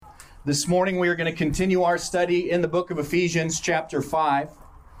This morning we are going to continue our study in the book of Ephesians chapter 5.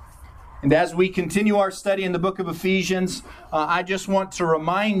 And as we continue our study in the book of Ephesians, I just want to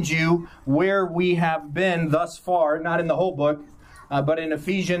remind you where we have been thus far, not in the whole book, but in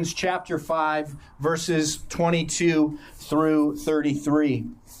Ephesians chapter 5, verses 22 through 33.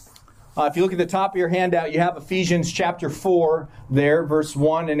 If you look at the top of your handout, you have Ephesians chapter 4 there, verse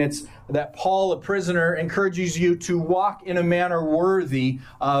 1, and it's that Paul, a prisoner, encourages you to walk in a manner worthy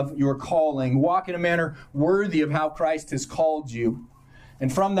of your calling. Walk in a manner worthy of how Christ has called you.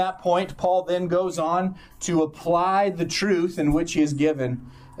 And from that point, Paul then goes on to apply the truth in which he is given.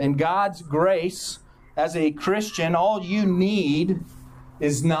 In God's grace, as a Christian, all you need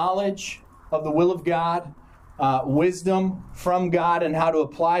is knowledge of the will of God, wisdom from God and how to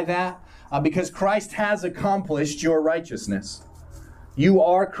apply that, because Christ has accomplished your righteousness. You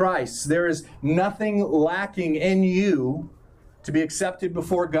are Christ's. There is nothing lacking in you to be accepted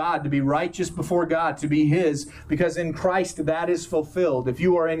before God, to be righteous before God, to be His, because in Christ that is fulfilled. If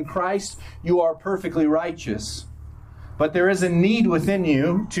you are in Christ, you are perfectly righteous. But there is a need within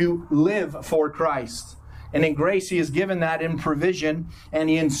you to live for Christ. And in grace, He has given that in provision, and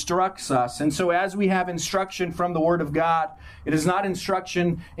He instructs us. And so as we have instruction from the Word of God, it is not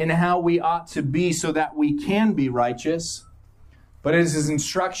instruction in how we ought to be so that we can be righteous, but it is His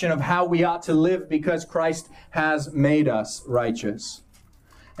instruction of how we ought to live because Christ has made us righteous.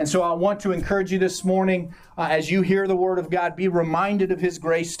 And so I want to encourage you this morning, as you hear the Word of God, be reminded of His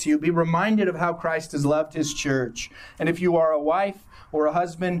grace to you. Be reminded of how Christ has loved His church. And if you are a wife or a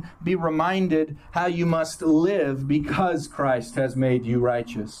husband, be reminded how you must live because Christ has made you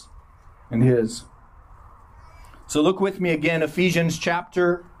righteous in His. So look with me again, Ephesians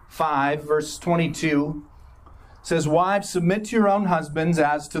chapter 5, verse 22. It says, "Wives, submit to your own husbands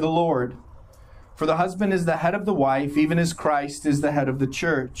as to the Lord. For the husband is the head of the wife, even as Christ is the head of the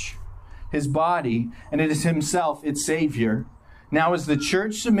church, His body, and it is Himself its Savior. Now as the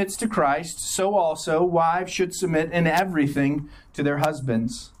church submits to Christ, so also wives should submit in everything to their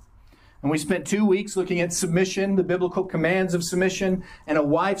husbands." And we spent 2 weeks looking at submission, the biblical commands of submission, and a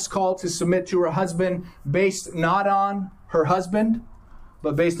wife's call to submit to her husband based not on her husband,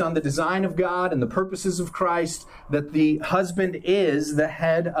 but based on the design of God and the purposes of Christ, that the husband is the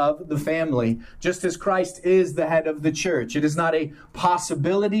head of the family, just as Christ is the head of the church. It is not a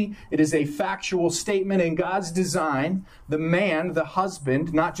possibility, it is a factual statement in God's design. The man, the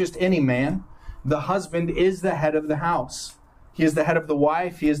husband, not just any man, the husband is the head of the house. He is the head of the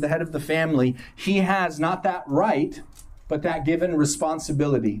wife, he is the head of the family. He has not that right, but that given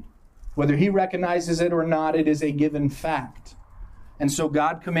responsibility. Whether he recognizes it or not, it is a given fact. And so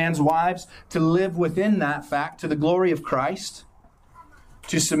God commands wives to live within that fact to the glory of Christ,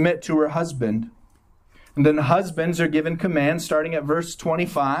 to submit to her husband. And then husbands are given commands starting at verse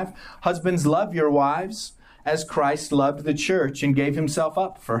 25. "Husbands, love your wives as Christ loved the church and gave Himself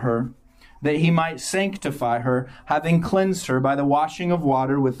up for her, that He might sanctify her, having cleansed her by the washing of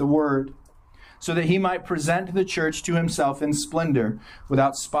water with the word, so that He might present the church to Himself in splendor,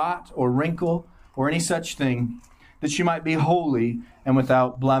 without spot or wrinkle or any such thing, that she might be holy and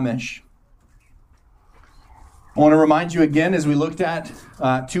without blemish." I want to remind you again, as we looked at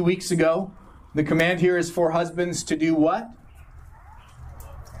 2 weeks ago, the command here is for husbands to do what?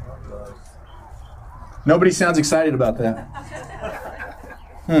 Nobody sounds excited about that.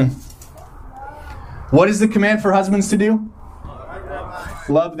 What is the command for husbands to do?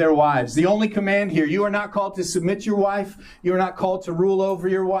 Love their wives. The only command here. You are not called to submit your wife. You are not called to rule over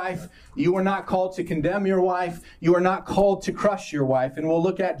your wife. You are not called to condemn your wife. You are not called to crush your wife. And we'll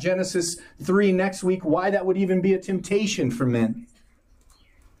look at Genesis 3 next week, why that would even be a temptation for men.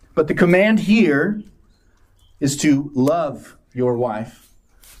 But the command here is to love your wife.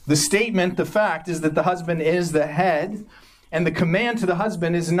 The statement, the fact, is that the husband is the head. And the command to the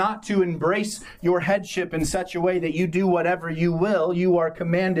husband is not to embrace your headship in such a way that you do whatever you will. You are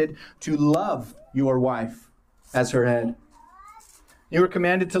commanded to love your wife as her head. You are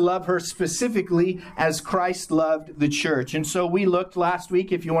commanded to love her specifically as Christ loved the church. And so we looked last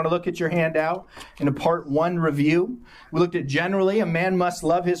week, if you want to look at your handout, in a part 1 review, we looked at generally a man must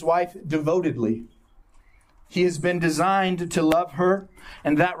love his wife devotedly. He has been designed to love her,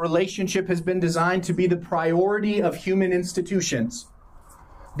 and that relationship has been designed to be the priority of human institutions.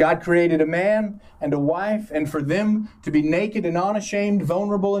 God created a man and a wife, and for them to be naked and unashamed,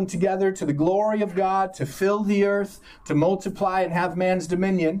 vulnerable and together to the glory of God, to fill the earth, to multiply and have man's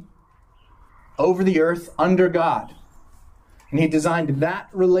dominion over the earth under God. And He designed that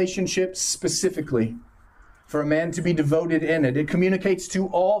relationship specifically for a man to be devoted in it. It communicates to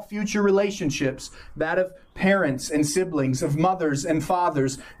all future relationships, that of parents and siblings, of mothers and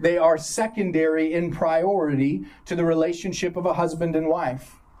fathers. They are secondary in priority to the relationship of a husband and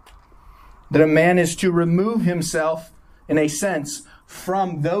wife. That a man is to remove himself, in a sense,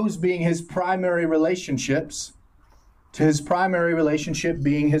 from those being his primary relationships to his primary relationship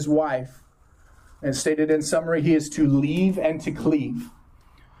being his wife. And stated in summary, he is to leave and to cleave.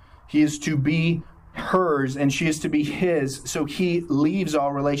 He is to be hers and she is to be his. So he leaves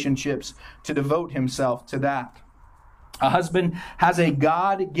all relationships to devote himself to that. A husband has a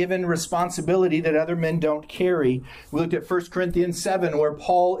God-given responsibility that other men don't carry. We looked at 1 Corinthians 7, where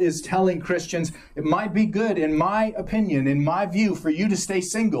Paul is telling Christians, it might be good, in my opinion, in my view, for you to stay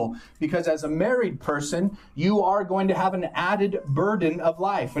single, because as a married person, you are going to have an added burden of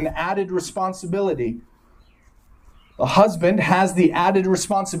life, an added responsibility. A husband has the added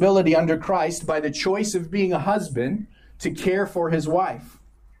responsibility under Christ by the choice of being a husband to care for his wife.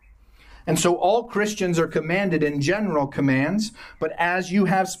 And so all Christians are commanded in general commands, but as you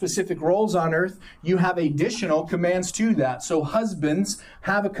have specific roles on earth, you have additional commands to that. So husbands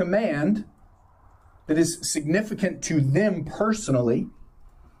have a command that is significant to them personally,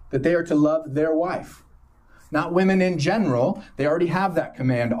 that they are to love their wife. Not women in general, they already have that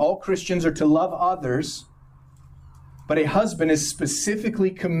command. All Christians are to love others, but a husband is specifically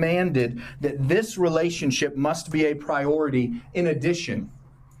commanded that this relationship must be a priority in addition,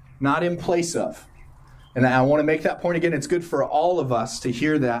 not in place of. And I want to make that point again. It's good for all of us to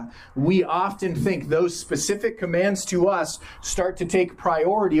hear that. We often think those specific commands to us start to take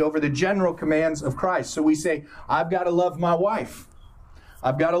priority over the general commands of Christ. So we say, I've got to love my wife.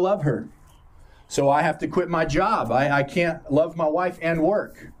 I've got to love her. So I have to quit my job. I can't love my wife and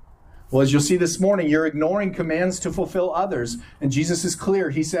work. Well, as you'll see this morning, you're ignoring commands to fulfill others. And Jesus is clear.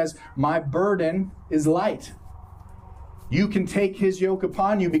 He says, my burden is light. You can take his yoke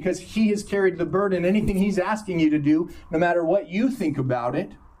upon you because he has carried the burden. Anything he's asking you to do, no matter what you think about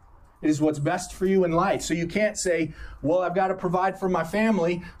it, it is what's best for you in life. So you can't say, well, I've got to provide for my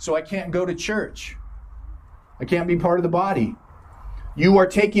family, so I can't go to church. I can't be part of the body. You are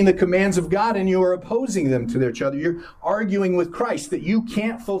taking the commands of God and you are opposing them to each other. You're arguing with Christ that you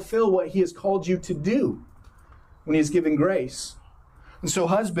can't fulfill what he has called you to do when he has given grace. And so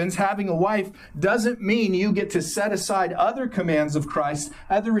husbands, having a wife doesn't mean you get to set aside other commands of Christ,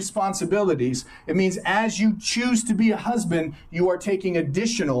 other responsibilities. It means as you choose to be a husband, you are taking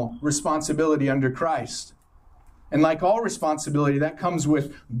additional responsibility under Christ. And like all responsibility, that comes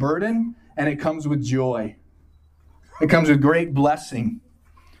with burden and it comes with joy. It comes with great blessing.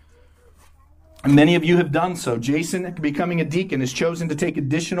 And many of you have done so. Jason, becoming a deacon, has chosen to take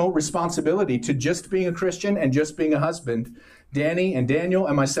additional responsibility to just being a Christian and just being a husband. Danny and Daniel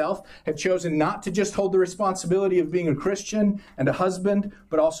and myself have chosen not to just hold the responsibility of being a Christian and a husband,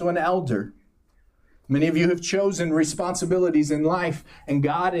 but also an elder. Many of you have chosen responsibilities in life, and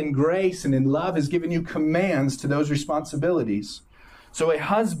God in grace and in love has given you commands to those responsibilities. So a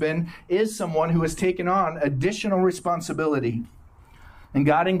husband is someone who has taken on additional responsibility. And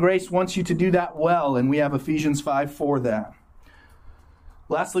God in grace wants you to do that well, and we have Ephesians 5 for that.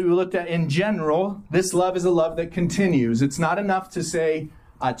 Lastly, we looked at, in general, this love is a love that continues. It's not enough to say,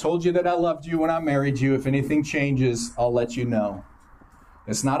 I told you that I loved you when I married you. If anything changes, I'll let you know.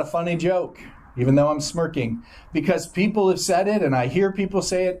 It's not a funny joke, even though I'm smirking, because people have said it, and I hear people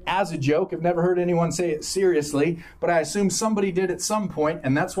say it as a joke. I've never heard anyone say it seriously, but I assume somebody did at some point,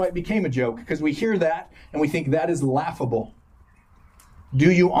 and that's why it became a joke, because we hear that, and we think that is laughable. Do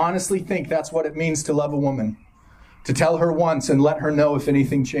you honestly think that's what it means to love a woman? To tell her once and let her know if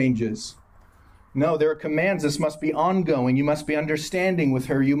anything changes? No, there are commands. This must be ongoing. You must be understanding with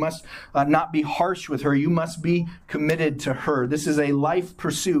her. You must not be harsh with her. You must be committed to her. This is a life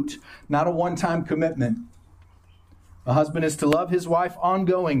pursuit, not a one-time commitment. A husband is to love his wife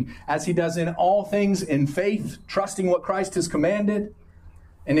ongoing, as he does in all things, in faith, trusting what Christ has commanded,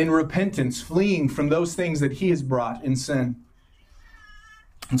 and in repentance, fleeing from those things that he has brought in sin.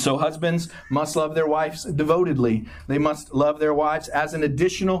 And so husbands must love their wives devotedly. They must love their wives as an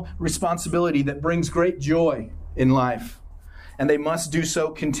additional responsibility that brings great joy in life. And they must do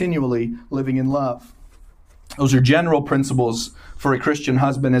so continually, living in love. Those are general principles for a Christian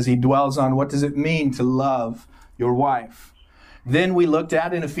husband as he dwells on what does it mean to love your wife. Then we looked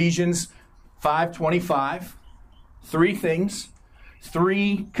at in Ephesians 5:25, 3 things.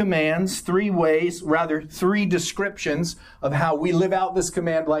 3 commands, 3 ways, rather 3 descriptions of how we live out this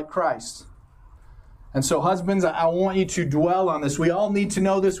command like Christ. And so husbands, I want you to dwell on this. We all need to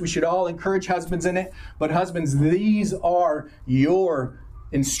know this. We should all encourage husbands in it. But husbands, these are your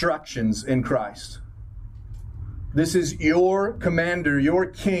instructions in Christ. This is your commander, your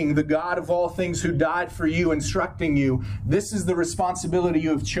king, the God of all things who died for you, instructing you. This is the responsibility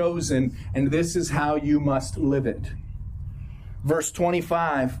you have chosen, and this is how you must live it. Verse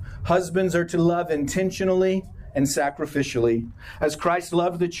 25, husbands are to love intentionally and sacrificially. As Christ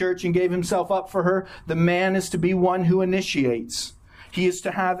loved the church and gave himself up for her, the man is to be one who initiates. He is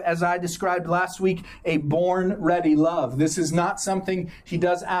to have, as I described last week, a born-ready love. This is not something he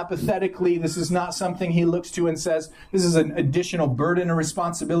does apathetically. This is not something he looks to and says, this is an additional burden or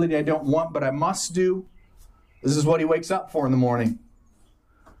responsibility I don't want, but I must do. This is what he wakes up for in the morning.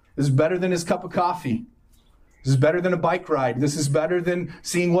 This is better than his cup of coffee. This is better than a bike ride. This is better than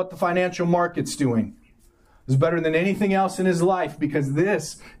seeing what the financial market's doing. This is better than anything else in his life, because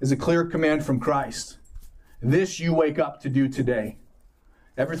this is a clear command from Christ. This you wake up to do today.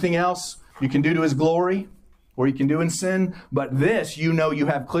 Everything else you can do to his glory, or you can do in sin. But this, you know you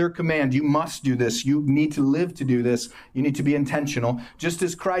have clear command. You must do this. You need to live to do this. You need to be intentional. Just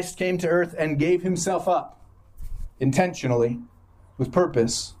as Christ came to earth and gave himself up intentionally, with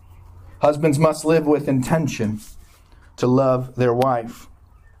purpose, husbands must live with intention to love their wife.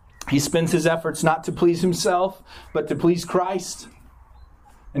 He spends his efforts not to please himself, but to please Christ.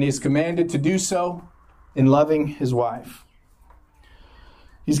 And he is commanded to do so in loving his wife.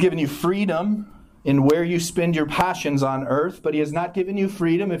 He's given you freedom in where you spend your passions on earth, but he has not given you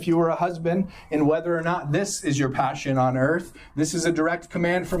freedom, if you were a husband, in whether or not this is your passion on earth. This is a direct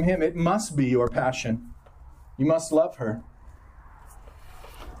command from him. It must be your passion. You must love her.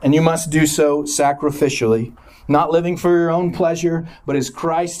 And you must do so sacrificially, not living for your own pleasure, but as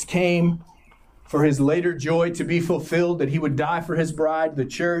Christ came for his later joy to be fulfilled, that he would die for his bride, the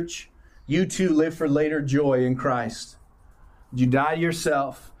church, you too live for later joy in Christ. You die to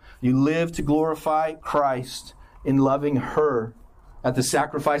yourself. You live to glorify Christ in loving her at the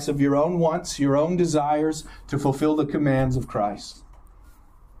sacrifice of your own wants, your own desires, to fulfill the commands of Christ.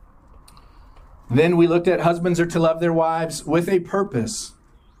 Then we looked at husbands are to love their wives with a purpose,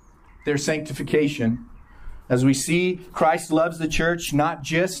 their sanctification. As we see, Christ loves the church not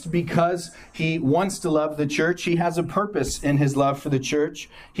just because he wants to love the church. He has a purpose in his love for the church.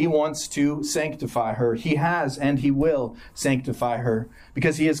 He wants to sanctify her. He has and he will sanctify her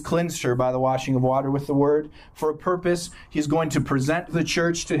because he has cleansed her by the washing of water with the word. For a purpose, he's going to present the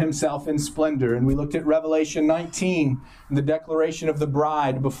church to himself in splendor. And we looked at Revelation 19, the declaration of the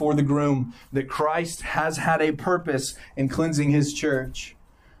bride before the groom, that Christ has had a purpose in cleansing his church.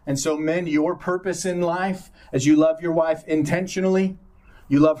 And so, men, your purpose in life, as you love your wife intentionally,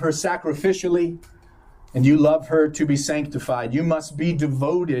 you love her sacrificially, and you love her to be sanctified. You must be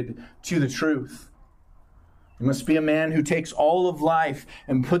devoted to the truth. You must be a man who takes all of life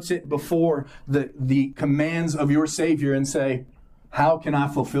and puts it before the commands of your Savior and say, how can I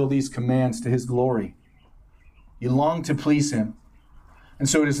fulfill these commands to his glory? You long to please him. And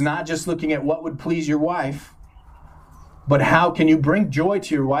so it is not just looking at what would please your wife, but how can you bring joy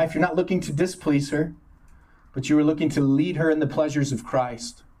to your wife? You're not looking to displease her, but you are looking to lead her in the pleasures of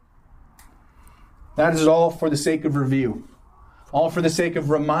Christ. That is all for the sake of review. All for the sake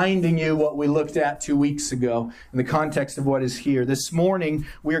of reminding you what we looked at 2 weeks ago in the context of what is here. This morning,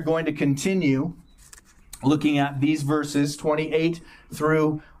 we are going to continue looking at these verses 28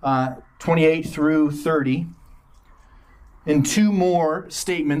 through 30 in two more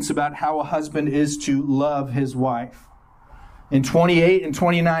statements about how a husband is to love his wife. In 28 and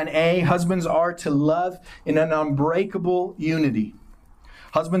 29a, husbands are to love in an unbreakable unity.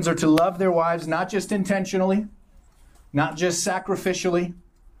 Husbands are to love their wives not just intentionally, not just sacrificially,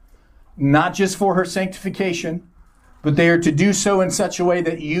 not just for her sanctification, but they are to do so in such a way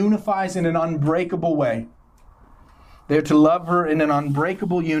that unifies in an unbreakable way. They are to love her in an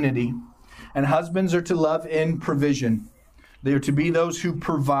unbreakable unity. And husbands are to love in provision. They are to be those who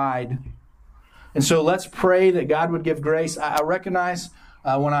provide. And so let's pray that God would give grace. I recognize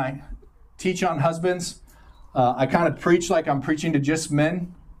when I teach on husbands, I kind of preach like I'm preaching to just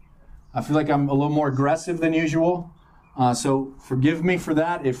men. I feel like I'm a little more aggressive than usual. So forgive me for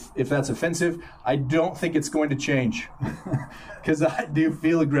that if that's offensive. I don't think it's going to change because I do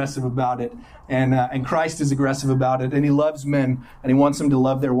feel aggressive about it. And Christ is aggressive about it. And he loves men and he wants them to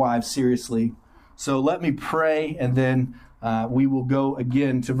love their wives seriously. So let me pray and then we will go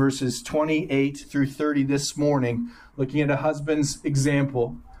again to verses 28 through 30 this morning, looking at a husband's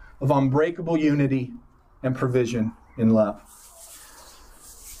example of unbreakable unity and provision in love.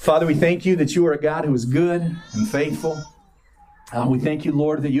 Father, we thank you that you are a God who is good and faithful. We thank you,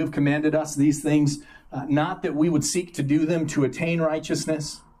 Lord, that you have commanded us these things, not that we would seek to do them to attain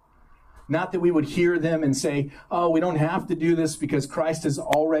righteousness, not that we would hear them and say, oh, we don't have to do this because Christ has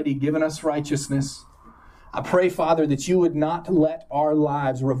already given us righteousness. I pray, Father, that you would not let our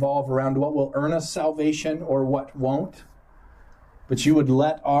lives revolve around what will earn us salvation or what won't, but you would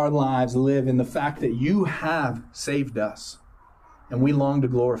let our lives live in the fact that you have saved us, and we long to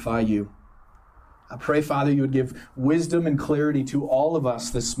glorify you. I pray, Father, you would give wisdom and clarity to all of us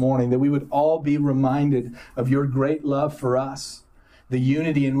this morning, that we would all be reminded of your great love for us, the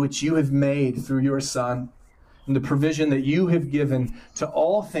unity in which you have made through your Son, and the provision that you have given to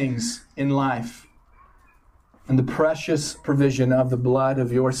all things in life, and the precious provision of the blood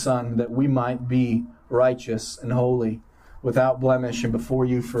of your Son, that we might be righteous and holy, without blemish, and before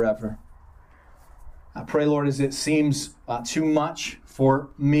you forever. I pray, Lord, as it seems too much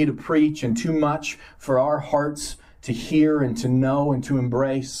for me to preach and too much for our hearts to hear and to know and to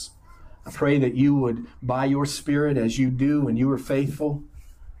embrace, I pray that you would, by your Spirit, as you do, and you are faithful,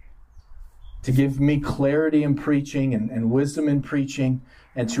 to give me clarity in preaching and wisdom in preaching,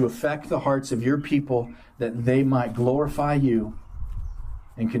 and to affect the hearts of your people, that they might glorify you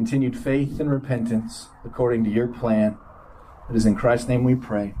in continued faith and repentance according to your plan. It is in Christ's name we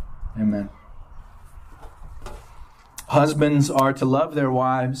pray. Amen. Husbands are to love their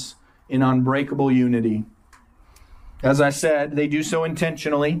wives in unbreakable unity. As I said, they do so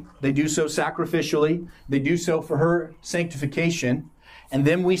intentionally. They do so sacrificially. They do so for her sanctification. And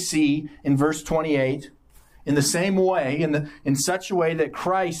then we see in verse 28, in the same way, in such a way that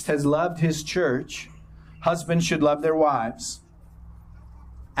Christ has loved his church, husbands should love their wives.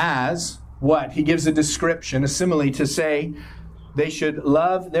 As what? He gives a description, a simile, to say they should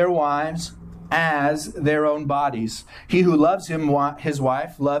love their wives as their own bodies. He who loves his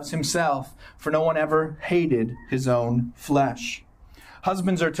wife loves himself, for no one ever hated his own flesh.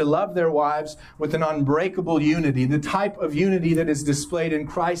 Husbands are to love their wives with an unbreakable unity, the type of unity that is displayed in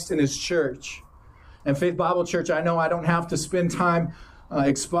Christ and his church. And Faith Bible Church, I know I don't have to spend time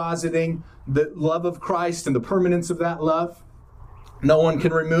expositing the love of Christ and the permanence of that love. No one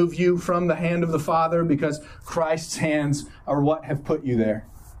can remove you from the hand of the Father, because Christ's hands are what have put you there.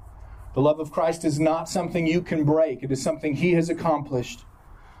 The love of Christ is not something you can break. It is something he has accomplished.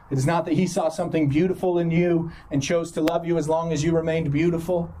 It is not that he saw something beautiful in you and chose to love you as long as you remained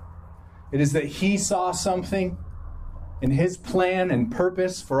beautiful. It is that he saw something in his plan and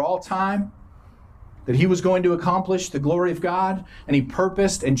purpose for all time, that he was going to accomplish the glory of God, and he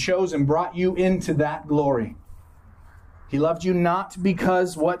purposed and chose and brought you into that glory. He loved you not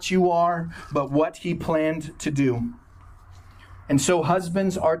because what you are, but what he planned to do. And so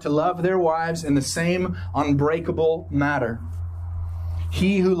husbands are to love their wives in the same unbreakable manner.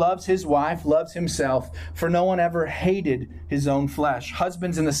 He who loves his wife loves himself, for no one ever hated his own flesh.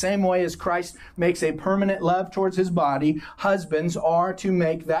 Husbands, in the same way as Christ makes a permanent love towards his body, husbands are to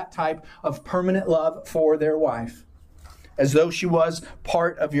make that type of permanent love for their wife, as though she was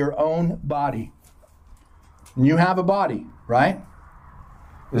part of your own body. You have a body, right?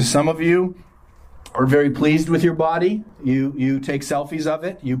 Some of you are very pleased with your body. You take selfies of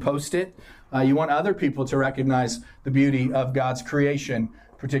it. You post it. You want other people to recognize the beauty of God's creation,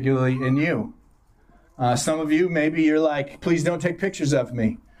 particularly in you. Some of you, maybe you're like, please don't take pictures of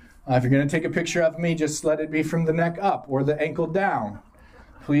me. If you're going to take a picture of me, just let it be from the neck up or the ankle down.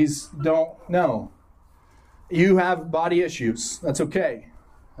 Please don't. No. You have body issues. That's okay.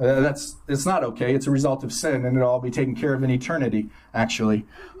 It's not okay. It's a result of sin, and it'll all be taken care of in eternity, actually.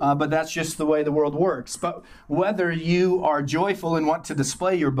 But that's just the way the world works. But whether you are joyful and want to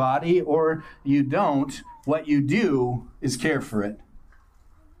display your body or you don't, what you do is care for it.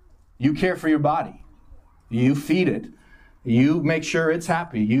 You care for your body. You feed it. You make sure it's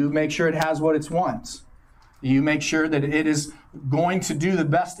happy. You make sure it has what it wants. You make sure that it is going to do the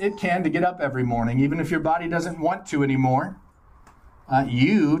best it can to get up every morning, even if your body doesn't want to anymore.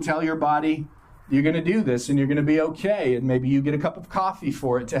 You tell your body you're going to do this and you're going to be okay. And maybe you get a cup of coffee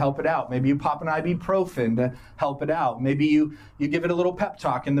for it to help it out. Maybe you pop an ibuprofen to help it out. Maybe you give it a little pep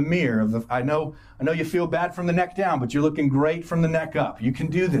talk in the mirror. I know you feel bad from the neck down, but you're looking great from the neck up. You can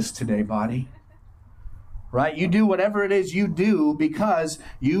do this today, body. Right? You do whatever it is you do because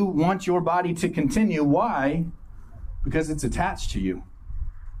you want your body to continue. Why? Because it's attached to you.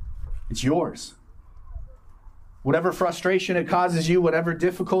 It's yours. Whatever frustration it causes you, whatever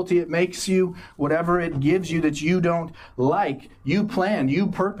difficulty it makes you, whatever it gives you that you don't like, you plan, you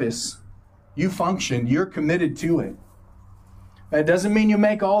purpose, you function, you're committed to it. It doesn't mean you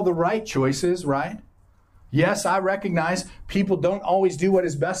make all the right choices, right? Yes, I recognize people don't always do what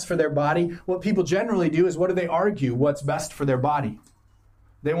is best for their body. What people generally do is, what do they argue? What's best for their body?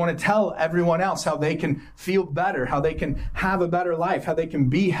 They want to tell everyone else how they can feel better, how they can have a better life, how they can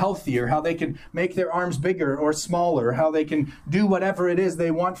be healthier, how they can make their arms bigger or smaller, how they can do whatever it is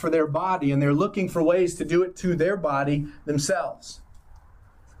they want for their body, and they're looking for ways to do it to their body themselves.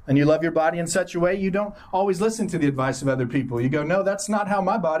 And you love your body in such a way, you don't always listen to the advice of other people. You go, no, that's not how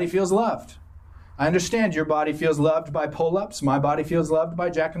my body feels loved. I understand your body feels loved by pull-ups. My body feels loved by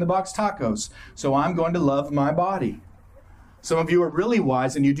Jack in the Box tacos. So I'm going to love my body. Some of you are really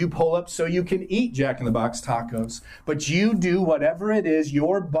wise and you do pull-ups so you can eat Jack in the Box tacos. But you do whatever it is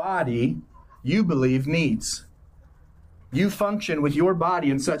your body, you believe, needs. You function with your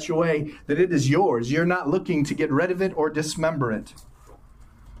body in such a way that it is yours. You're not looking to get rid of it or dismember it.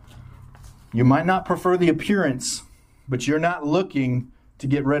 You might not prefer the appearance, but you're not looking to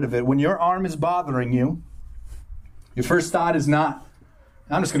get rid of it. When your arm is bothering you, your first thought is not,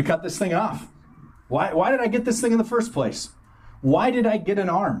 I'm just going to cut this thing off. Why did I get this thing in the first place? Why did I get an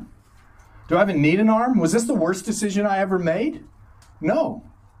arm? Do I even need an arm? Was this the worst decision I ever made? No.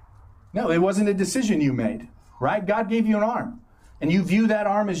 No, it wasn't a decision you made, right? God gave you an arm, and you view that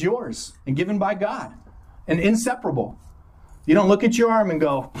arm as yours and given by God and inseparable. You don't look at your arm and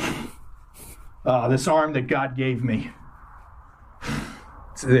go, oh, this arm that God gave me.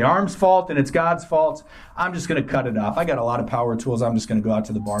 It's the arm's fault and it's God's fault. I'm just going to cut it off. I got a lot of power tools. I'm just going to go out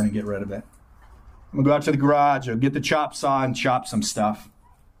to the barn and get rid of it. I'm going to go out to the garage or get the chop saw and chop some stuff.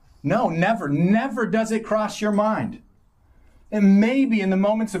 No, never does it cross your mind. And maybe in the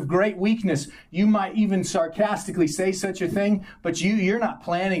moments of great weakness, you might even sarcastically say such a thing, but you're not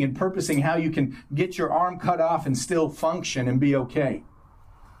planning and purposing how you can get your arm cut off and still function and be okay.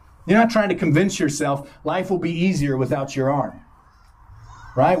 You're not trying to convince yourself life will be easier without your arm.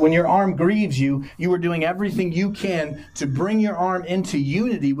 Right? When your arm grieves you, you are doing everything you can to bring your arm into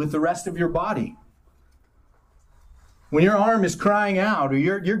unity with the rest of your body. When your arm is crying out, or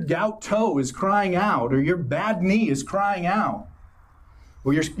your gout toe is crying out, or your bad knee is crying out,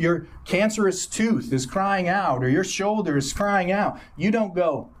 or your cancerous tooth is crying out, or your shoulder is crying out, you don't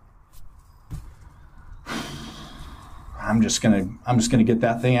go, I'm just gonna get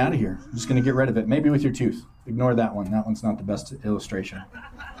that thing out of here. I'm just gonna get rid of it. Maybe with your tooth. Ignore that one. That one's not the best illustration.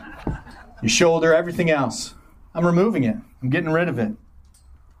 Your shoulder, everything else. I'm removing it. I'm getting rid of it.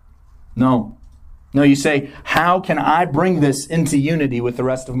 No, you say, how can I bring this into unity with the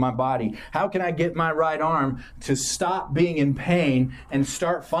rest of my body? How can I get my right arm to stop being in pain and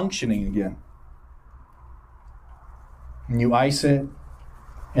start functioning again? And you ice it,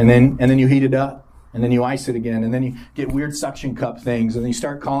 and then you heat it up. And then you ice it again, and then you get weird suction cup things, and then you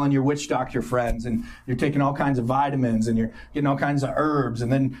start calling your witch doctor friends, and you're taking all kinds of vitamins, and you're getting all kinds of herbs, and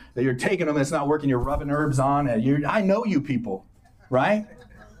then you're taking them, it's not working, you're rubbing herbs on it. I know you people, right?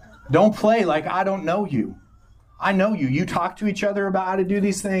 Don't play like I don't know you. I know you. You talk to each other about how to do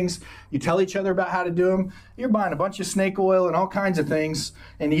these things. You tell each other about how to do them. You're buying a bunch of snake oil and all kinds of things,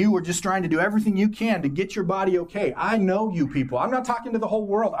 and you are just trying to do everything you can to get your body okay. I know you people. I'm not talking to the whole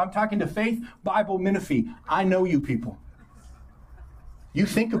world. I'm talking to Faith Bible Menifee. I know you people. You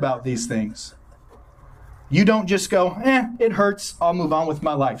think about these things. You don't just go, it hurts. I'll move on with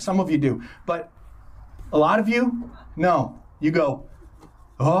my life. Some of you do. But a lot of you, no. You go,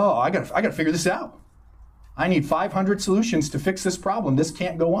 oh, I gotta figure this out. I need 500 solutions to fix this problem. This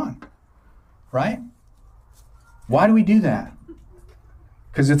can't go on. Right? Why do we do that?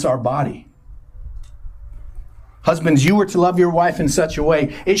 Because it's our body. Husbands, you were to love your wife in such a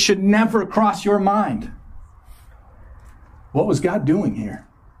way, it should never cross your mind. What was God doing here?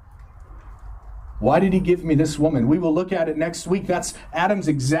 Why did he give me this woman? We will look at it next week. That's Adam's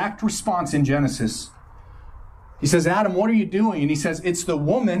exact response in Genesis. He says, Adam, what are you doing? And he says, it's the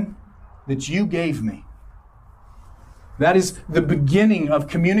woman that you gave me. That is the beginning of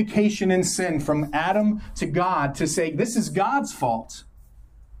communication in sin from Adam to God to say, this is God's fault.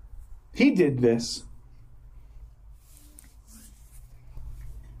 He did this.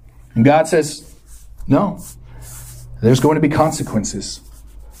 And God says, no, there's going to be consequences.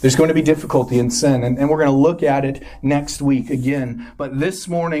 There's going to be difficulty in sin. And we're going to look at it next week again. But this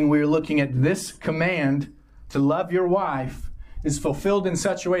morning we're looking at this command to love your wife is fulfilled in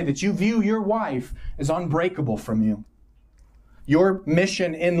such a way that you view your wife as unbreakable from you. Your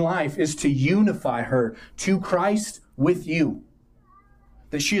mission in life is to unify her to Christ with you.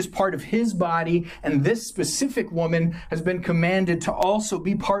 That she is part of his body, and this specific woman has been commanded to also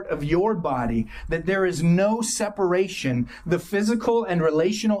be part of your body. That there is no separation. The physical and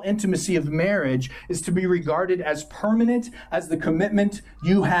relational intimacy of marriage is to be regarded as permanent as the commitment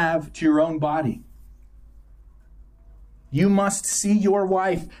you have to your own body. You must see your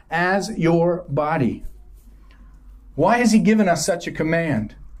wife as your body. Why has he given us such a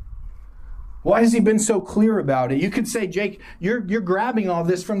command? Why has he been so clear about it? You could say, Jake, you're grabbing all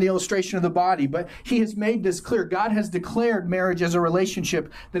this from the illustration of the body, but he has made this clear. God has declared marriage as a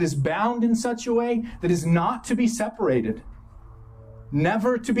relationship that is bound in such a way that is not to be separated,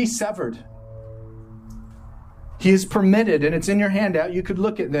 never to be severed. He has permitted, and it's in your handout, you could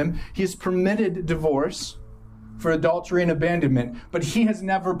look at them, he has permitted divorce for adultery and abandonment, but he has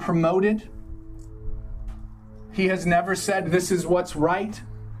never promoted. He has never said this is what's right.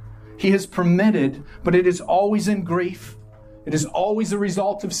 He has permitted, but it is always in grief. It is always a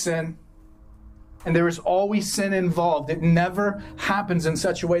result of sin. And there is always sin involved. It never happens in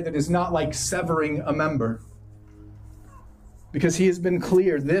such a way that is not like severing a member. Because he has been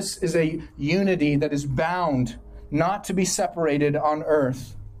clear, this is a unity that is bound, not to be separated on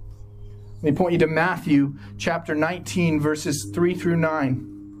earth. Let me point you to Matthew chapter 19, verses 3 through 9.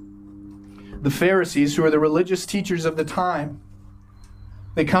 The Pharisees, who are the religious teachers of the time,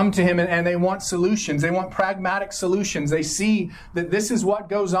 they come to him and they want solutions. They want pragmatic solutions. They see that this is what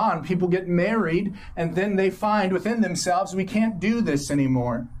goes on. People get married and then they find within themselves, we can't do this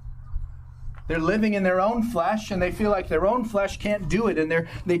anymore. They're living in their own flesh and they feel like their own flesh can't do it. And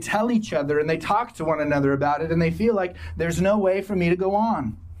they tell each other and they talk to one another about it and they feel like there's no way for me to go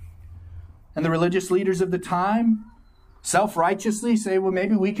on. And the religious leaders of the time self-righteously say, well,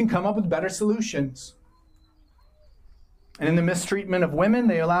 maybe we can come up with better solutions. And in the mistreatment of women,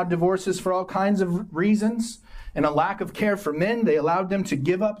 they allowed divorces for all kinds of reasons. And a lack of care for men, they allowed them to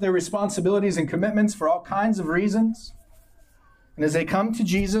give up their responsibilities and commitments for all kinds of reasons. And as they come to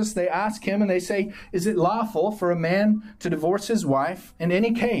Jesus, they ask him and they say, is it lawful for a man to divorce his wife in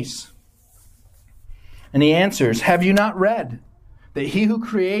any case? And he answers, have you not read that he who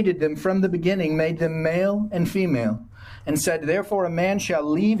created them from the beginning made them male and female, and said, therefore a man shall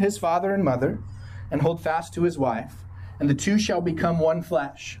leave his father and mother and hold fast to his wife, and the two shall become one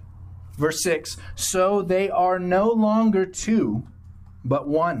flesh. Verse 6, so they are no longer two, but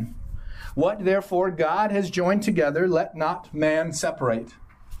one. What therefore God has joined together, let not man separate.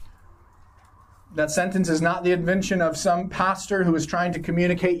 That sentence is not the invention of some pastor who is trying to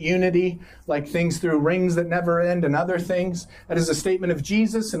communicate unity, like things through rings that never end and other things. That is a statement of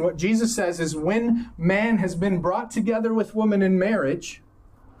Jesus. And what Jesus says is when man has been brought together with woman in marriage,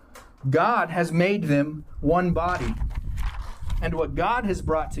 God has made them one body. And what God has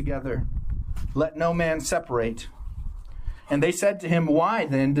brought together, let no man separate. And they said to him, why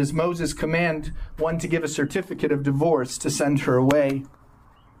then does Moses command one to give a certificate of divorce to send her away?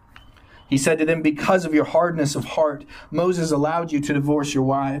 He said to them, because of your hardness of heart, Moses allowed you to divorce your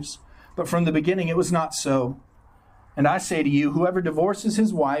wives. But from the beginning it was not so. And I say to you, whoever divorces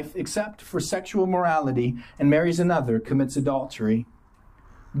his wife except for sexual morality and marries another commits adultery.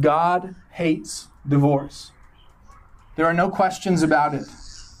 God hates divorce. There are no questions about it.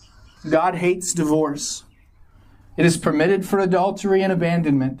 God hates divorce. It is permitted for adultery and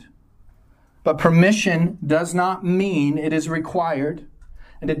abandonment. But permission does not mean it is required.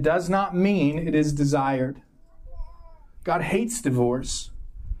 And it does not mean it is desired. God hates divorce.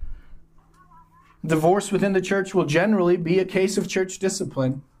 Divorce within the church will generally be a case of church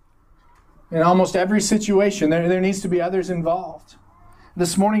discipline. In almost every situation, there needs to be others involved.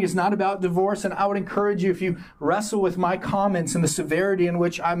 This morning is not about divorce, and I would encourage you, if you wrestle with my comments and the severity in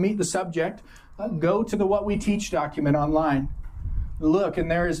which I meet the subject, go to the What We Teach document online. Look, and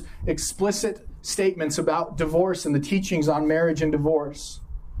there is explicit statements about divorce and the teachings on marriage and divorce.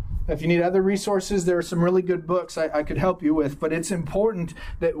 If you need other resources, there are some really good books I could help you with, but it's important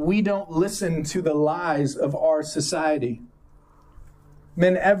that we don't listen to the lies of our society.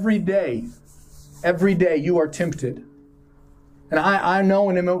 Men, every day you are tempted. And I know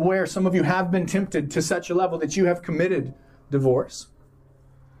and am aware some of you have been tempted to such a level that you have committed divorce.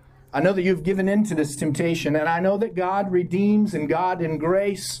 I know that you've given in to this temptation, and I know that God redeems and God in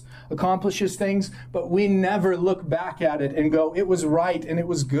grace accomplishes things, but we never look back at it and go, it was right and it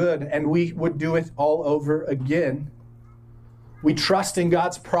was good, and we would do it all over again. We trust in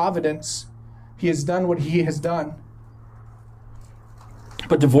God's providence. He has done what He has done.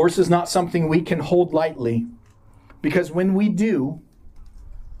 But divorce is not something we can hold lightly, because when we do,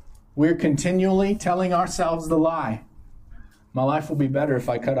 we're continually telling ourselves the lie. My life will be better if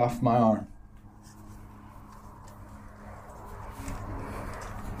I cut off my arm.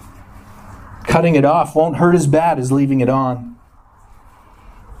 Cutting it off won't hurt as bad as leaving it on.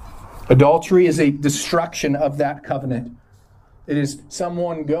 Adultery is a destruction of that covenant. It is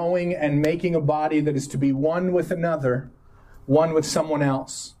someone going and making a body that is to be one with another, one with someone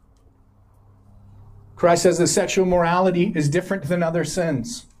else. Christ says that sexual morality is different than other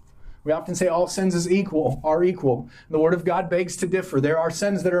sins. We often say all sins are equal. The Word of God begs to differ. There are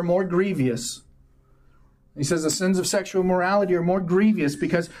sins that are more grievous. He says the sins of sexual immorality are more grievous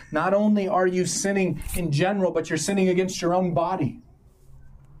because not only are you sinning in general, but you're sinning against your own body.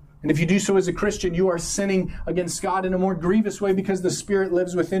 And if you do so as a Christian, you are sinning against God in a more grievous way because the Spirit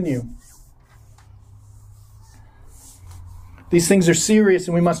lives within you. These things are serious,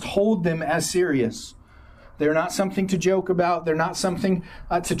 and we must hold them as serious. They're not something to joke about. They're not something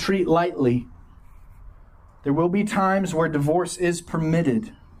to treat lightly. There will be times where divorce is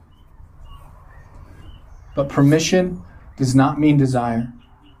permitted. But permission does not mean desire.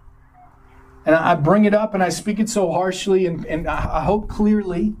 And I bring it up and I speak it so harshly and I hope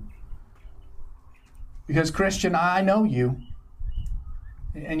clearly. Because Christian, I know you.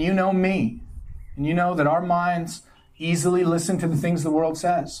 And you know me. And you know that our minds easily listen to the things the world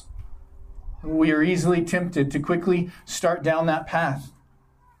says. We are easily tempted to quickly start down that path.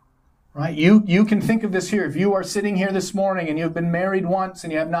 Right? You can think of this here. If you are sitting here this morning and you have been married once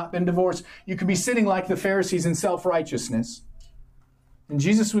and you have not been divorced, you could be sitting like the Pharisees in self-righteousness. And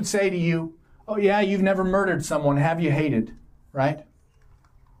Jesus would say to you, oh yeah, you've never murdered someone, have you hated? Right?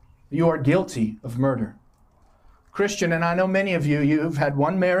 You are guilty of murder. Christian, and I know many of you've had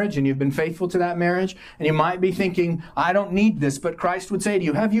one marriage and you've been faithful to that marriage, and you might be thinking, I don't need this, but Christ would say to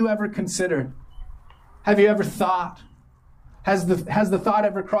you, have you ever considered? Have you ever thought? Has the thought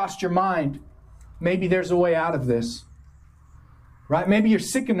ever crossed your mind? Maybe there's a way out of this. Right? Maybe you're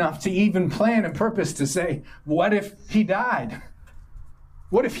sick enough to even plan and purpose to say, what if he died?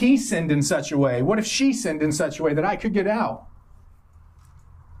 What if he sinned in such a way? What if she sinned in such a way that I could get out?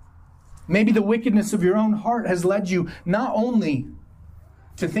 Maybe the wickedness of your own heart has led you not only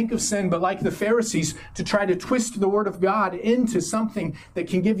to think of sin, but like the Pharisees, to try to twist the Word of God into something that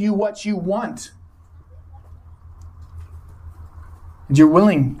can give you what you want. And you're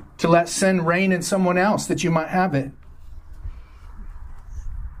willing to let sin reign in someone else that you might have it.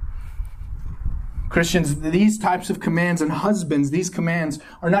 Christians, these types of commands, and husbands, these commands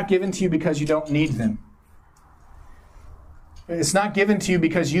are not given to you because you don't need them. It's not given to you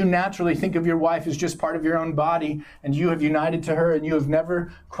because you naturally think of your wife as just part of your own body and you have united to her and you have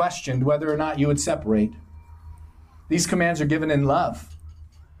never questioned whether or not you would separate. These commands are given in love.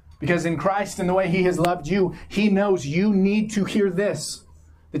 Because in Christ and the way He has loved you, He knows you need to hear this,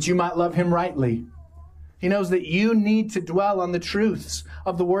 that you might love Him rightly. He knows that you need to dwell on the truths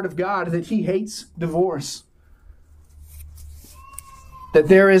of the Word of God, that He hates divorce. That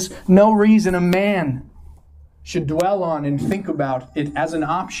there is no reason a man should dwell on and think about it as an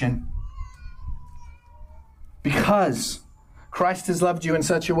option. Because Christ has loved you in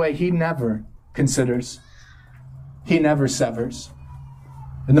such a way, He never considers. He never severs.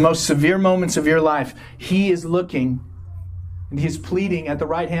 In the most severe moments of your life, He is looking and He is pleading at the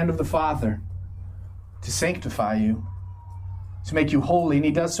right hand of the Father to sanctify you, to make you holy, and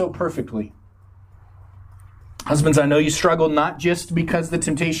He does so perfectly. Husbands, I know you struggle not just because of the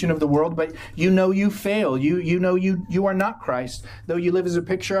temptation of the world, but you know you fail. You know you are not Christ. Though you live as a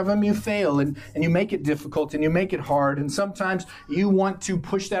picture of Him, you fail, and you make it difficult, and you make it hard, and sometimes you want to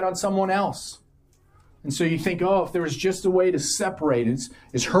push that on someone else. And so you think, oh, if there was just a way to separate,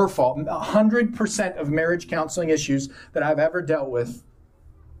 it's her fault. 100% of marriage counseling issues that I've ever dealt with,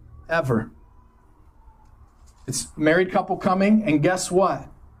 ever, it's a married couple coming, and guess what?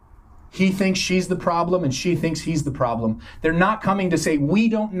 He thinks she's the problem, and she thinks he's the problem. They're not coming to say, we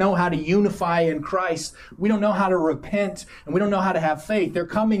don't know how to unify in Christ. We don't know how to repent, and we don't know how to have faith. They're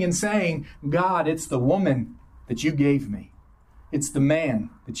coming and saying, God, it's the woman that you gave me. It's the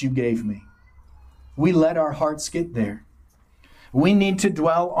man that you gave me. We let our hearts get there. We need to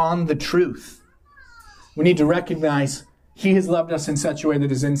dwell on the truth. We need to recognize He has loved us in such a way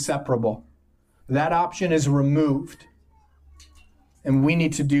that is inseparable. That option is removed. And we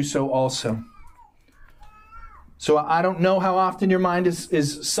need to do so also. So I don't know how often your mind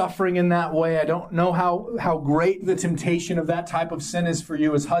is suffering in that way. I don't know how great the temptation of that type of sin is for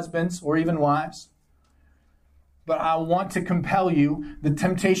you as husbands or even wives. But I want to compel you, the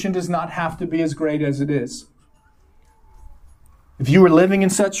temptation does not have to be as great as it is. If you are living in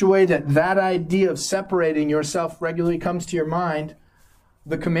such a way that idea of separating yourself regularly comes to your mind,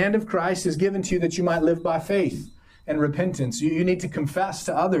 the command of Christ is given to you that you might live by faith and repentance. You need to confess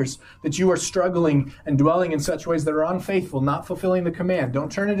to others that you are struggling and dwelling in such ways that are unfaithful, not fulfilling the command.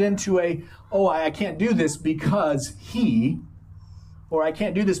 Don't turn it into I can't do this because he, or I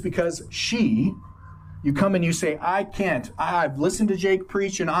can't do this because she. You come and you say, I can't. I've listened to Jake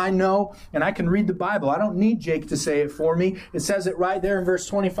preach and I know, and I can read the Bible. I don't need Jake to say it for me. It says it right there in verse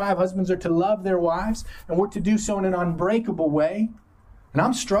 25. Husbands are to love their wives, and we're to do so in an unbreakable way. And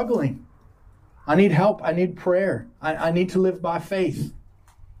I'm struggling. I need help. I need prayer. I need to live by faith.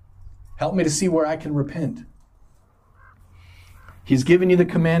 Help me to see where I can repent. He's given you the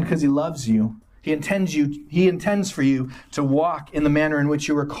command because He loves you. He intends for you to walk in the manner in which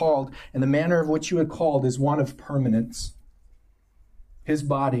you were called. And the manner of which you were called is one of permanence. His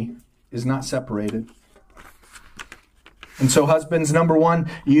body is not separated. And so husbands, number one,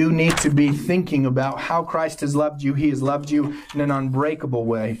 you need to be thinking about how Christ has loved you. He has loved you in an unbreakable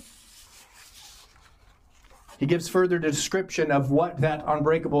way. He gives further description of what that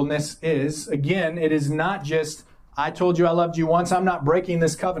unbreakableness is. Again, it is not just, I told you I loved you once, I'm not breaking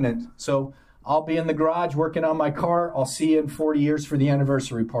this covenant. So I'll be in the garage working on my car. I'll see you in 40 years for the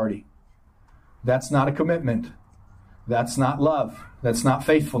anniversary party. That's not a commitment. That's not love. That's not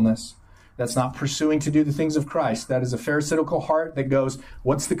faithfulness. That's not pursuing to do the things of Christ. That is a pharisaical heart that goes,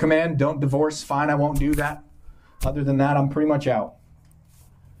 what's the command? Don't divorce. Fine, I won't do that. Other than that, I'm pretty much out.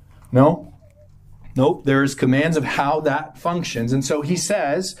 Nope, there's commands of how that functions. And so he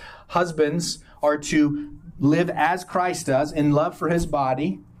says, husbands are to live as Christ does in love for His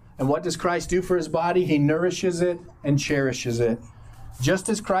body. And what does Christ do for His body? He nourishes it and cherishes it. Just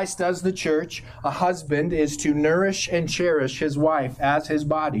as Christ does the church, a husband is to nourish and cherish his wife as his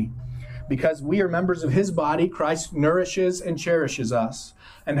body. Because we are members of His body, Christ nourishes and cherishes us.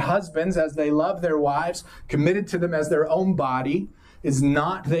 And husbands, as they love their wives, committed to them as their own body, is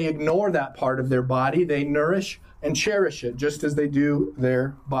not they ignore that part of their body. They nourish and cherish it, just as they do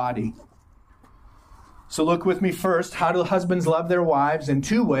their body. So look with me first. How do husbands love their wives? In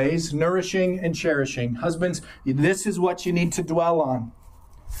two ways, nourishing and cherishing. Husbands, this is what you need to dwell on.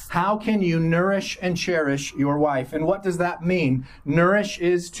 How can you nourish and cherish your wife? And what does that mean? Nourish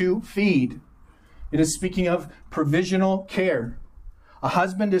is to feed. It is speaking of provisional care. A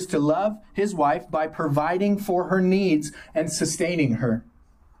husband is to love his wife by providing for her needs and sustaining her.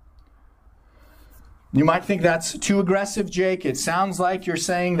 You might think that's too aggressive, Jake. It sounds like you're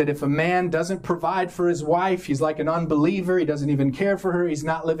saying that if a man doesn't provide for his wife, he's like an unbeliever. He doesn't even care for her. He's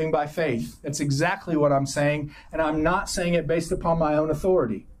not living by faith. That's exactly what I'm saying. And I'm not saying it based upon my own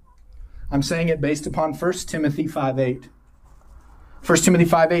authority. I'm saying it based upon 1 Timothy 5:8. 1 Timothy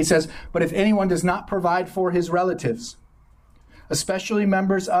 5:8 says, "But if anyone does not provide for his relatives, especially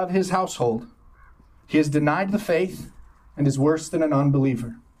members of his household, he has denied the faith and is worse than an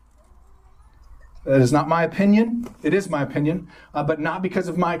unbeliever." That is not my opinion. It is my opinion, but not because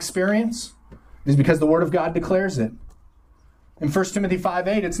of my experience. It is because the Word of God declares it. In 1 Timothy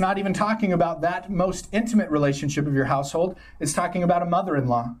 5:8, it's not even talking about that most intimate relationship of your household. It's talking about a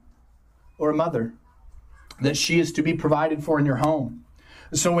mother-in-law or a mother, that she is to be provided for in your home.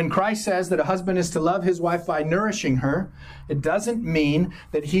 So when Christ says that a husband is to love his wife by nourishing her, it doesn't mean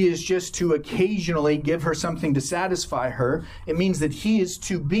that he is just to occasionally give her something to satisfy her. It means that he is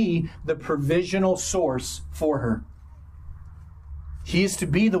to be the provisional source for her. He is to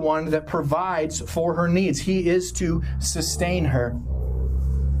be the one that provides for her needs. He is to sustain her.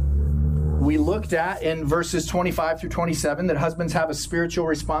 We looked at in verses 25 through 27 that husbands have a spiritual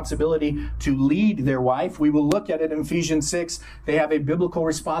responsibility to lead their wife. We will look at it in Ephesians 6. They have a biblical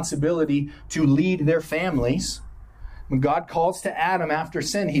responsibility to lead their families. When God calls to Adam after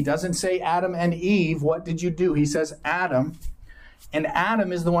sin, He doesn't say, Adam and Eve, what did you do? He says, Adam. And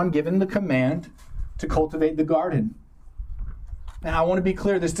Adam is the one given the command to cultivate the garden. Now, I want to be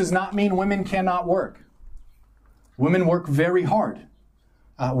clear. This does not mean women cannot work. Women work very hard.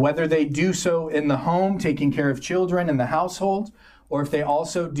 Whether they do so in the home, taking care of children in the household, or if they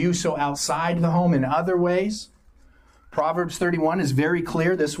also do so outside the home in other ways. Proverbs 31 is very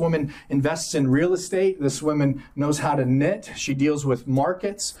clear. This woman invests in real estate. This woman knows how to knit. She deals with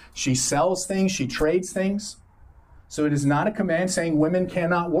markets. She sells things. She trades things. So it is not a command saying women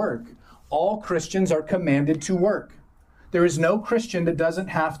cannot work. All Christians are commanded to work. There is no Christian that doesn't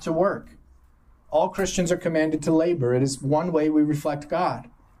have to work. All Christians are commanded to labor. It is one way we reflect God.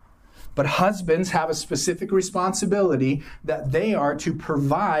 But husbands have a specific responsibility that they are to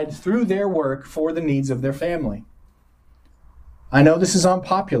provide through their work for the needs of their family. I know this is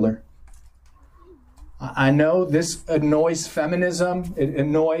unpopular. I know this annoys feminism. It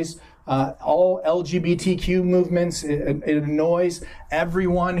annoys all LGBTQ movements. It annoys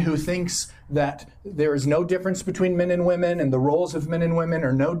everyone who thinks that there is no difference between men and women and the roles of men and women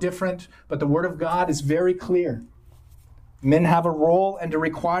are no different. But the Word of God is very clear. Men have a role and a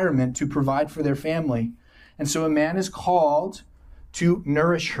requirement to provide for their family. And so a man is called to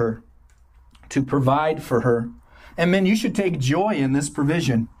nourish her, to provide for her. And men, you should take joy in this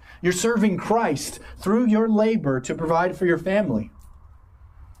provision. You're serving Christ through your labor to provide for your family.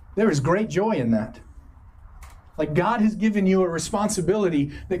 There is great joy in that. Like, God has given you a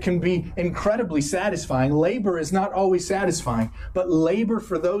responsibility that can be incredibly satisfying. Labor is not always satisfying, but labor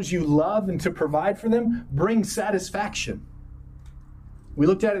for those you love and to provide for them brings satisfaction. We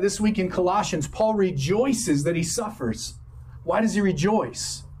looked at it this week in Colossians. Paul rejoices that he suffers. Why does he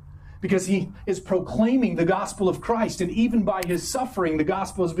rejoice? Because he is proclaiming the gospel of Christ, and even by his suffering, the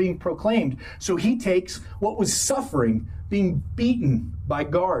gospel is being proclaimed. So he takes what was suffering, being beaten by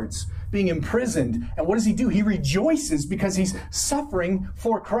guards, being imprisoned, and what does he do? He rejoices because he's suffering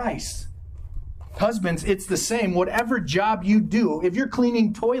for Christ. Husbands, it's the same. Whatever job you do, if you're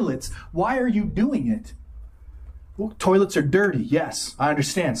cleaning toilets, why are you doing it? Well, toilets are dirty. Yes, I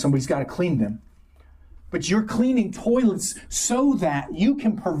understand. Somebody's got to clean them. But you're cleaning toilets so that you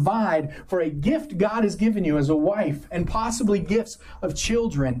can provide for a gift God has given you as a wife, and possibly gifts of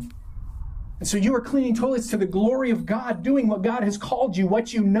children. And so you are cleaning toilets to the glory of God, doing what God has called you,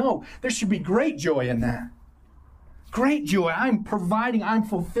 what you know. There should be great joy in that. Great joy. I'm providing, I'm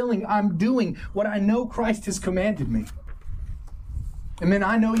fulfilling, I'm doing what I know Christ has commanded me. And then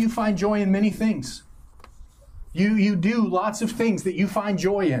I know you find joy in many things. You do lots of things that you find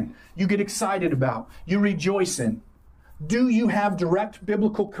joy in. You get excited about. You rejoice in. Do you have direct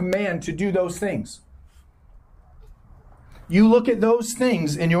biblical command to do those things? You look at those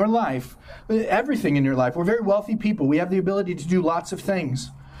things in your life, everything in your life. We're very wealthy people. We have the ability to do lots of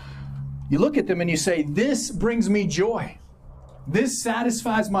things. You look at them and you say, this brings me joy. This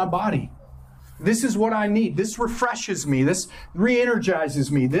satisfies my body. This is what I need. This refreshes me. This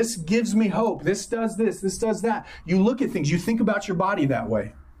re-energizes me. This gives me hope. This does this. This does that. You look at things. You think about your body that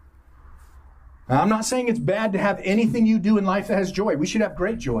way. Now, I'm not saying it's bad to have anything you do in life that has joy. We should have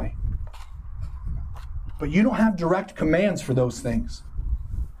great joy. But you don't have direct commands for those things.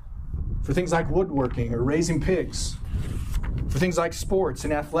 For things like woodworking or raising pigs. For things like sports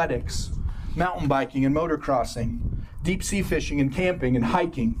and athletics, mountain biking and motocrossing, deep sea fishing and camping and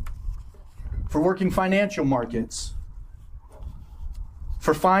hiking. For working financial markets,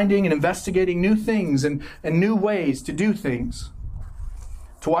 for finding and investigating new things and new ways to do things,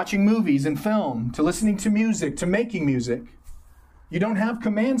 to watching movies and film, to listening to music, to making music. You don't have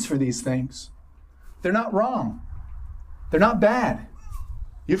commands for these things. They're not wrong. They're not bad.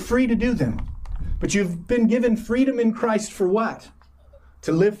 You're free to do them. But you've been given freedom in Christ for what?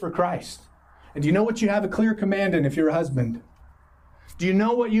 To live for Christ. And do you know what you have a clear command in if you're a husband? Do you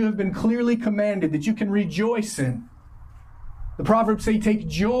know what you have been clearly commanded that you can rejoice in? The Proverbs say, take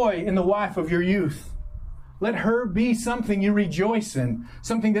joy in the wife of your youth. Let her be something you rejoice in,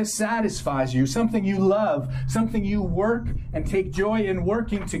 something that satisfies you, something you love, something you work and take joy in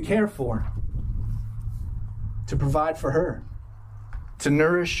working to care for, to provide for her, to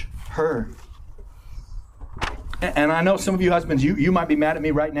nourish her. And I know some of you husbands, you might be mad at me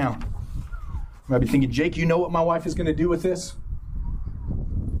right now. You might be thinking, Jake, you know what my wife is going to do with this?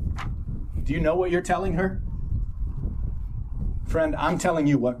 Do you know what you're telling her? Friend, I'm telling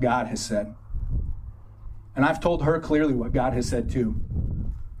you what God has said. And I've told her clearly what God has said too.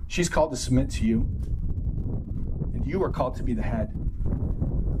 She's called to submit to you. And you are called to be the head.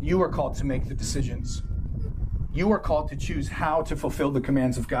 You are called to make the decisions. You are called to choose how to fulfill the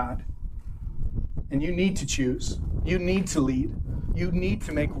commands of God. And you need to choose. You need to lead. You need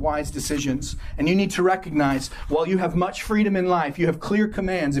to make wise decisions. And you need to recognize, while you have much freedom in life, you have clear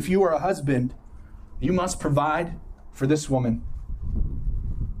commands. If you are a husband, you must provide for this woman.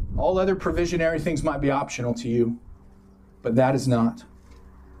 All other provisionary things might be optional to you, but that is not.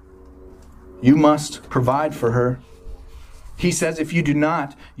 You must provide for her. He says, if you do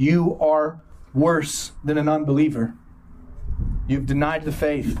not, you are worse than an unbeliever. You've denied the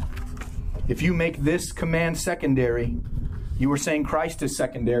faith. If you make this command secondary, you are saying Christ is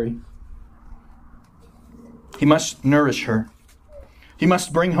secondary. He must nourish her. He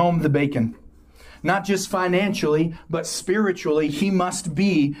must bring home the bacon. Not just financially, but spiritually, he must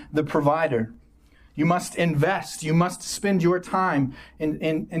be the provider. You must invest. You must spend your time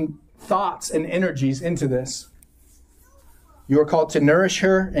in thoughts and energies into this. You are called to nourish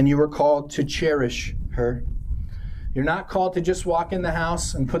her, and you are called to cherish her. You're not called to just walk in the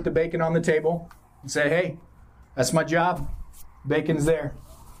house and put the bacon on the table and say, hey, that's my job. Bacon's there.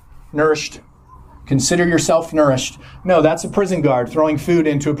 Nourished. Consider yourself nourished. No, that's a prison guard throwing food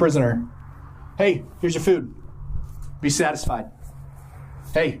into a prisoner. Hey, here's your food. Be satisfied.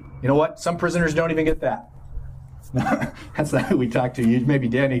 Hey, you know what? Some prisoners don't even get that. That's not who we talk to. Maybe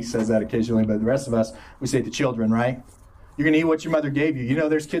Danny says that occasionally, but the rest of us, we say to children, right? You're going to eat what your mother gave you. You know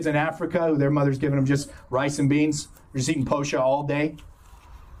there's kids in Africa who their mother's giving them just rice and beans. They're just eating posha all day.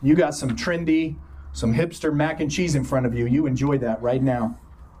 You got some trendy, some hipster mac and cheese in front of you. You enjoy that right now.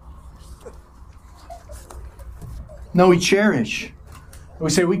 No, we cherish. We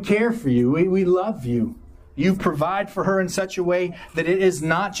say we care for you. We love you. You provide for her in such a way that it is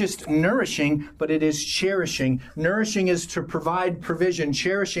not just nourishing, but it is cherishing. Nourishing is to provide provision.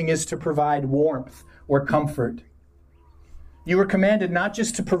 Cherishing is to provide warmth or comfort. You were commanded not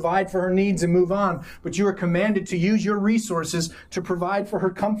just to provide for her needs and move on, but you are commanded to use your resources to provide for her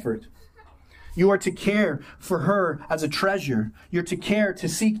comfort. You are to care for her as a treasure. You're to care to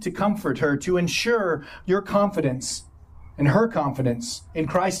seek to comfort her, to ensure your confidence and her confidence in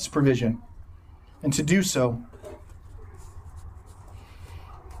Christ's provision. And to do so.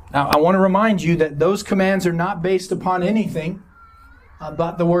 Now, I want to remind you that those commands are not based upon anything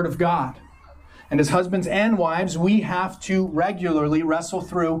but the Word of God. And as husbands and wives, we have to regularly wrestle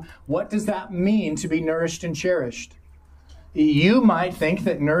through, what does that mean to be nourished and cherished? You might think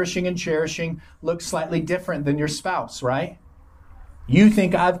that nourishing and cherishing looks slightly different than your spouse, right? You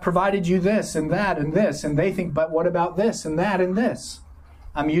think, I've provided you this and that and this, and they think, but what about this and that and this?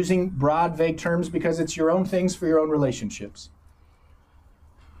 I'm using broad, vague terms because it's your own things for your own relationships.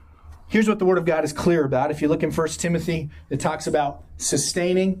 Here's what the Word of God is clear about. If you look in 1 Timothy, it talks about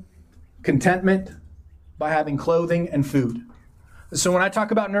sustaining contentment by having clothing and food. So when I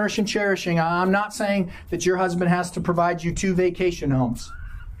talk about nourish and cherishing, I'm not saying that your husband has to provide you 2 vacation homes,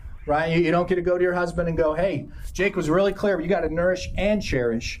 right? You don't get to go to your husband and go, hey, Jake was really clear. You got to nourish and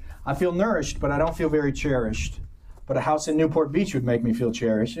cherish. I feel nourished, but I don't feel very cherished. But a house in Newport Beach would make me feel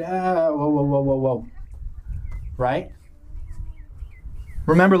cherished. Whoa. Right?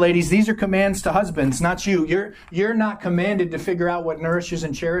 Remember, ladies, these are commands to husbands, not you. You're not commanded to figure out what nourishes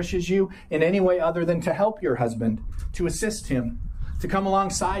and cherishes you in any way other than to help your husband, to assist him, to come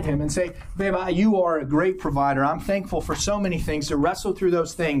alongside him and say, babe, you are a great provider. I'm thankful for so many things, to wrestle through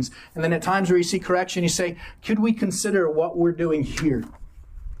those things. And then at times where you see correction, you say, could we consider what we're doing here?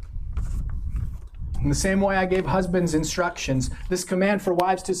 In the same way I gave husbands instructions, this command for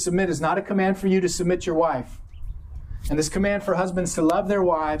wives to submit is not a command for you to submit your wife. And this command for husbands to love their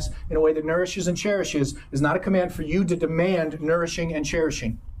wives in a way that nourishes and cherishes is not a command for you to demand nourishing and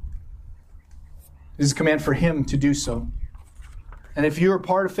cherishing. It is a command for him to do so. And if you're a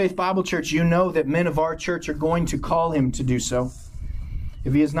part of Faith Bible Church, you know that men of our church are going to call him to do so.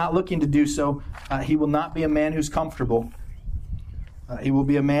 If he is not looking to do so, he will not be a man who's comfortable. He will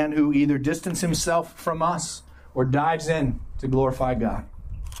be a man who either distances himself from us or dives in to glorify God.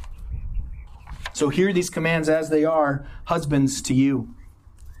 So hear these commands as they are, husbands, to you.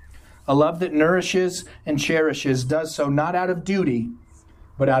 A love that nourishes and cherishes does so not out of duty,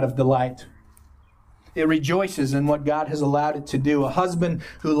 but out of delight. It rejoices in what God has allowed it to do. A husband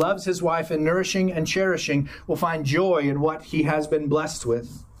who loves his wife in nourishing and cherishing will find joy in what he has been blessed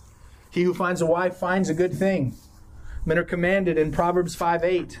with. He who finds a wife finds a good thing. Men are commanded in Proverbs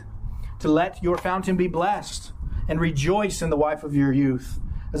 5:8 to let your fountain be blessed and rejoice in the wife of your youth.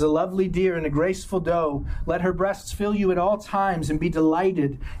 As a lovely deer and a graceful doe, let her breasts fill you at all times and be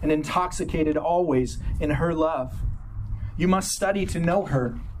delighted and intoxicated always in her love. You must study to know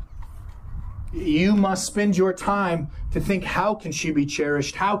her. You must spend your time to think, how can she be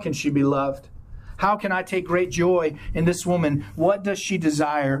cherished? How can she be loved? How can I take great joy in this woman? What does she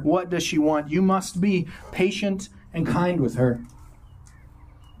desire? What does she want? You must be patient and kind with her.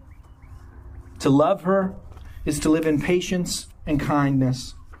 To love her is to live in patience and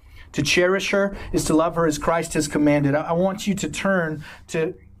kindness. To cherish her is to love her as Christ has commanded. I want you to turn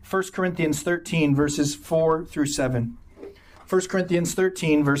to 1 Corinthians 13, verses 4 through 7. 1 Corinthians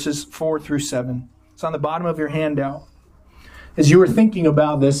 13, verses 4 through 7. It's on the bottom of your handout. As you were thinking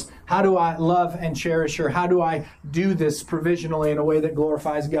about this, how do I love and cherish her? How do I do this provisionally in a way that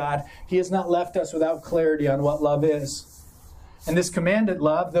glorifies God? He has not left us without clarity on what love is. And this commanded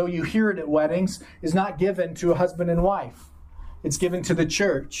love, though you hear it at weddings, is not given to a husband and wife. It's given to the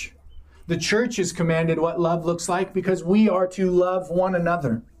church. The church is commanded what love looks like because we are to love one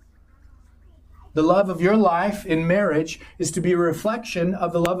another. The love of your life in marriage is to be a reflection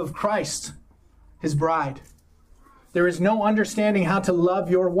of the love of Christ, his bride. There is no understanding how to love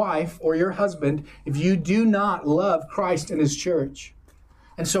your wife or your husband if you do not love Christ and his church.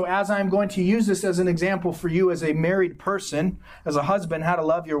 And so as I'm going to use this as an example for you as a married person, as a husband, how to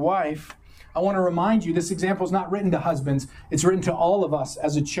love your wife, I want to remind you this example is not written to husbands. It's written to all of us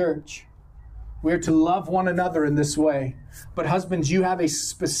as a church. We are to love one another in this way. But husbands, you have a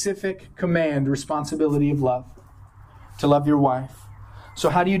specific command, responsibility of love, to love your wife. So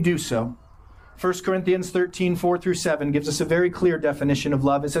how do you do so? 1 Corinthians 13, 4 through 7 gives us a very clear definition of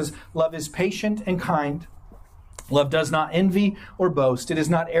love. It says, love is patient and kind. Love does not envy or boast. It is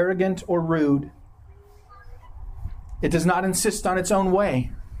not arrogant or rude. It does not insist on its own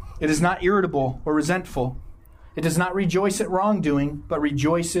way. It is not irritable or resentful. It does not rejoice at wrongdoing, but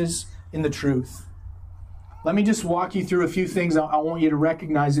rejoices in the truth. Let me just walk you through a few things I want you to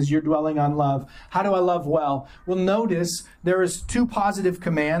recognize as you're dwelling on love. How do I love well? Well, notice there is 2 positive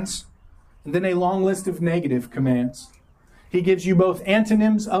commands and then a long list of negative commands. He gives you both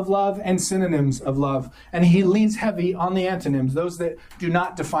antonyms of love and synonyms of love. And he leans heavy on the antonyms, those that do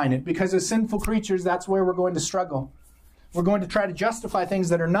not define it. Because as sinful creatures, that's where we're going to struggle. We're going to try to justify things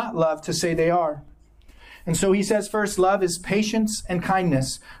that are not love to say they are. And so he says first, love is patience and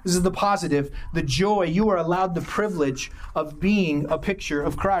kindness. This is the positive. The joy, you are allowed the privilege of being a picture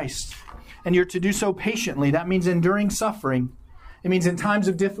of Christ. And you're to do so patiently. That means enduring suffering. It means in times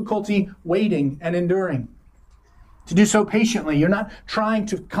of difficulty, waiting and enduring. To do so patiently. You're not trying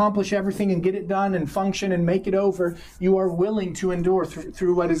to accomplish everything and get it done and function and make it over. You are willing to endure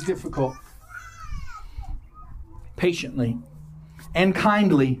through what is difficult. Patiently and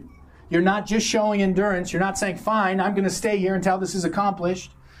kindly. You're not just showing endurance. You're not saying, fine, I'm going to stay here until this is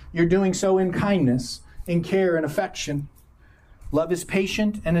accomplished. You're doing so in kindness, in care and affection. Love is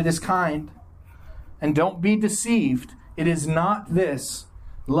patient and it is kind. And don't be deceived. It is not this.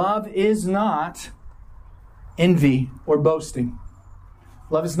 Love is not envy or boasting.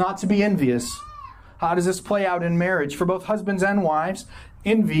 Love is not to be envious. How does this play out in marriage? For both husbands and wives,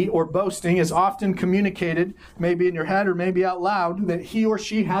 envy or boasting is often communicated, maybe in your head or maybe out loud, that he or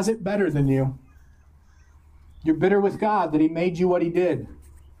she has it better than you. You're bitter with God that he made you what he did.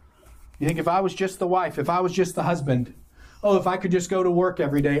 You think, if I was just the wife, if I was just the husband, oh, if I could just go to work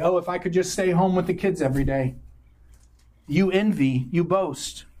every day, oh, if I could just stay home with the kids every day. You envy, you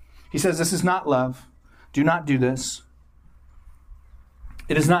boast. He says this is not love. Do not do this.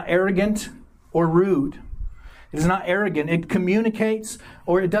 It is not arrogant or rude. It is not arrogant. It communicates,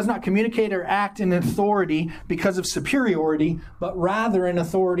 or it does not communicate or act in authority because of superiority, but rather in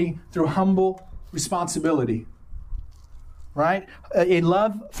authority through humble responsibility. Right? A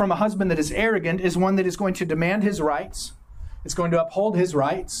love from a husband that is arrogant is one that is going to demand his rights. It's going to uphold his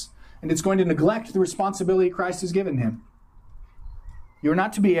rights, and it's going to neglect the responsibility Christ has given him. You're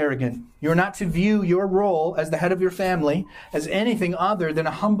not to be arrogant. You're not to view your role as the head of your family as anything other than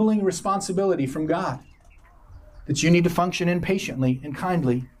a humbling responsibility from God that you need to function in patiently and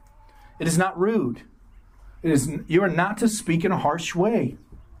kindly. It is not rude. You are not to speak in a harsh way.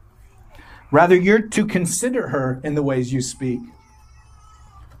 Rather, you're to consider her in the ways you speak.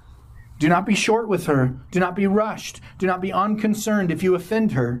 Do not be short with her. Do not be rushed. Do not be unconcerned if you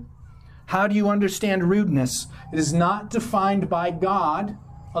offend her. How do you understand rudeness? It is not defined by God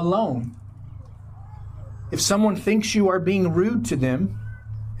alone. If someone thinks you are being rude to them,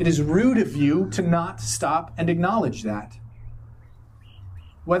 it is rude of you to not stop and acknowledge that.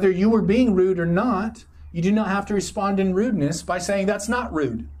 Whether you were being rude or not, you do not have to respond in rudeness by saying, that's not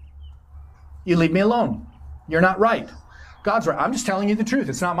rude. You leave me alone. You're not right. God's right. I'm just telling you the truth.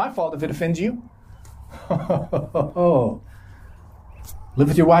 It's not my fault if it offends you. Live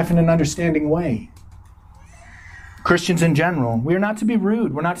with your wife in an understanding way. Christians in general, we are not to be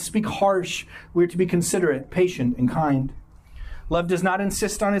rude. We're not to speak harsh. We are to be considerate, patient, and kind. Love does not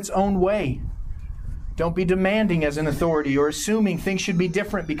insist on its own way. Don't be demanding as an authority or assuming things should be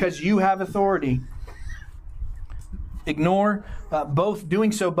different because you have authority. Ignore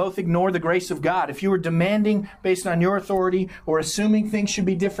doing so both ignore the grace of God. If you are demanding based on your authority or assuming things should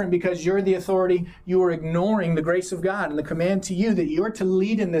be different because you're the authority, you are ignoring the grace of God and the command to you that you are to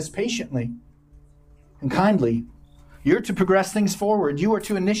lead in this patiently and kindly. You're to progress things forward. You are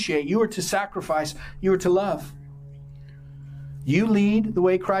to initiate. You are to sacrifice. You are to love. You lead the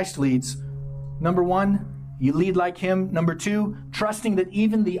way Christ leads. Number one, you lead like him. Number two, trusting that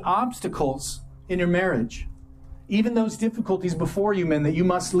even the obstacles in your marriage, even those difficulties before you, men, that you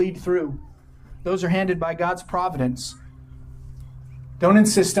must lead through, those are handed by God's providence. Don't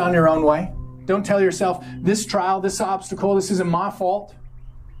insist on your own way. Don't tell yourself, this trial, this obstacle, this isn't my fault.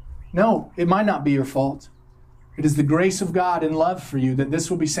 No, it might not be your fault. It is the grace of God and love for you that this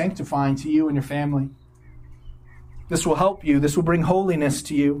will be sanctifying to you and your family. This will help you. This will bring holiness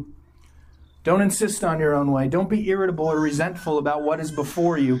to you. Don't insist on your own way. Don't be irritable or resentful about what is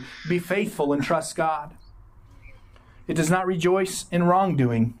before you. Be faithful and trust God. It does not rejoice in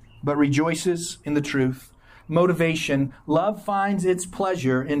wrongdoing, but rejoices in the truth. Motivation. Love finds its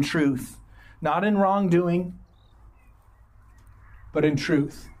pleasure in truth, not in wrongdoing, but in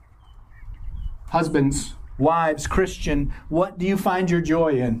truth. Husbands, wives, Christian, what do you find your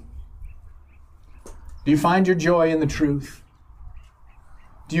joy in? Do you find your joy in the truth?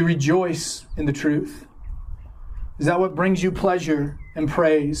 Do you rejoice in the truth? Is that what brings you pleasure and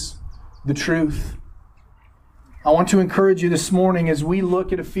praise? The truth. I want to encourage you this morning as we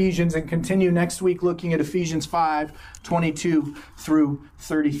look at Ephesians and continue next week looking at Ephesians 5:22 through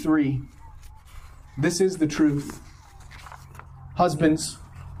 33. This is the truth. Husbands,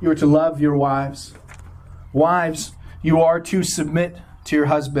 you are to love your wives. Wives, you are to submit to your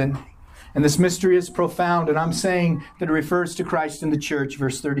husband. And this mystery is profound, and I'm saying that it refers to Christ in the church,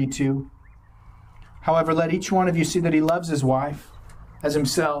 verse 32. However, let each one of you see that he loves his wife as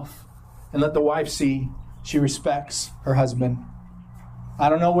himself, and let the wife see she respects her husband. I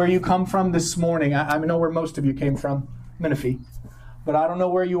don't know where you come from this morning. I know where most of you came from, Menifee. But I don't know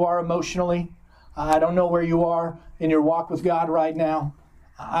where you are emotionally. I don't know where you are in your walk with God right now.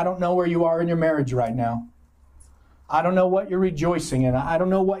 I don't know where you are in your marriage right now. I don't know what you're rejoicing in. I don't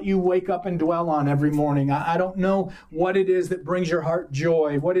know what you wake up and dwell on every morning. I don't know what it is that brings your heart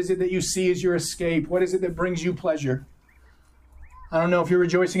joy. What is it that you see as your escape? What is it that brings you pleasure? I don't know if you're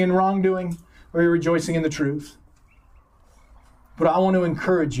rejoicing in wrongdoing or you're rejoicing in the truth. But I want to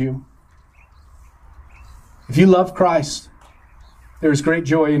encourage you. If you love Christ, there is great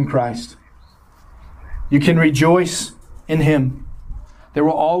joy in Christ. You can rejoice in Him. There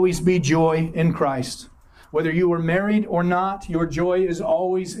will always be joy in Christ. Whether you were married or not, your joy is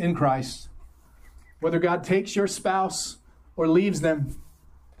always in Christ. Whether God takes your spouse or leaves them,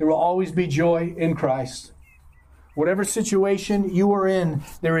 there will always be joy in Christ. Whatever situation you are in,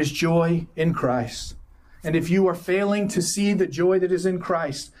 there is joy in Christ. And if you are failing to see the joy that is in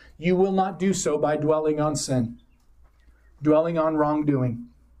Christ, you will not do so by dwelling on sin, dwelling on wrongdoing,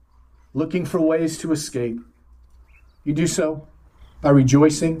 looking for ways to escape. You do so by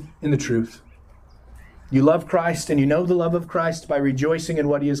rejoicing in the truth. You love Christ and you know the love of Christ by rejoicing in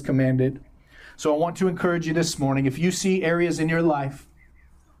what He has commanded. So I want to encourage you this morning, if you see areas in your life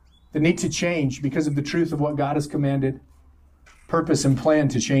that need to change because of the truth of what God has commanded, purpose and plan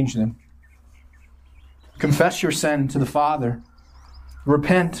to change them. Confess your sin to the Father.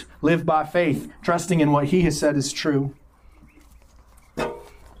 Repent, live by faith, trusting in what He has said is true.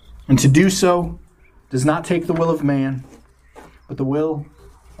 And to do so does not take the will of man, but the will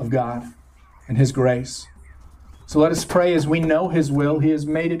of God and His grace. So let us pray as we know His will. He has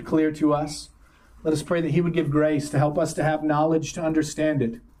made it clear to us. Let us pray that He would give grace to help us to have knowledge to understand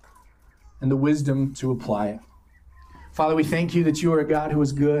it and the wisdom to apply it. Father, we thank You that You are a God who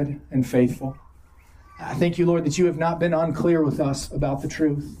is good and faithful. I thank You, Lord, that You have not been unclear with us about the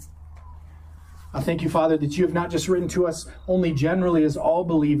truth. I thank You, Father, that You have not just written to us only generally as all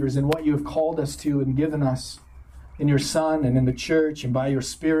believers in what You have called us to and given us in Your Son and in the church and by Your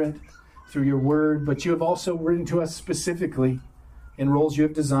Spirit through Your Word, but You have also written to us specifically in roles You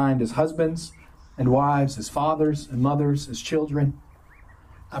have designed as husbands and wives, as fathers and mothers, as children.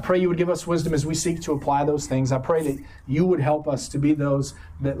 I pray You would give us wisdom as we seek to apply those things. I pray that You would help us to be those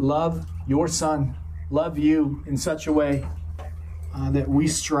that love Your Son, love You in such a way that we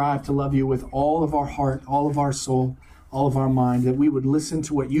strive to love You with all of our heart, all of our soul, all of our mind, that we would listen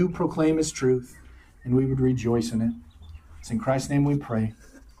to what You proclaim as truth and we would rejoice in it. It's in Christ's name we pray.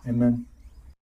 Amen.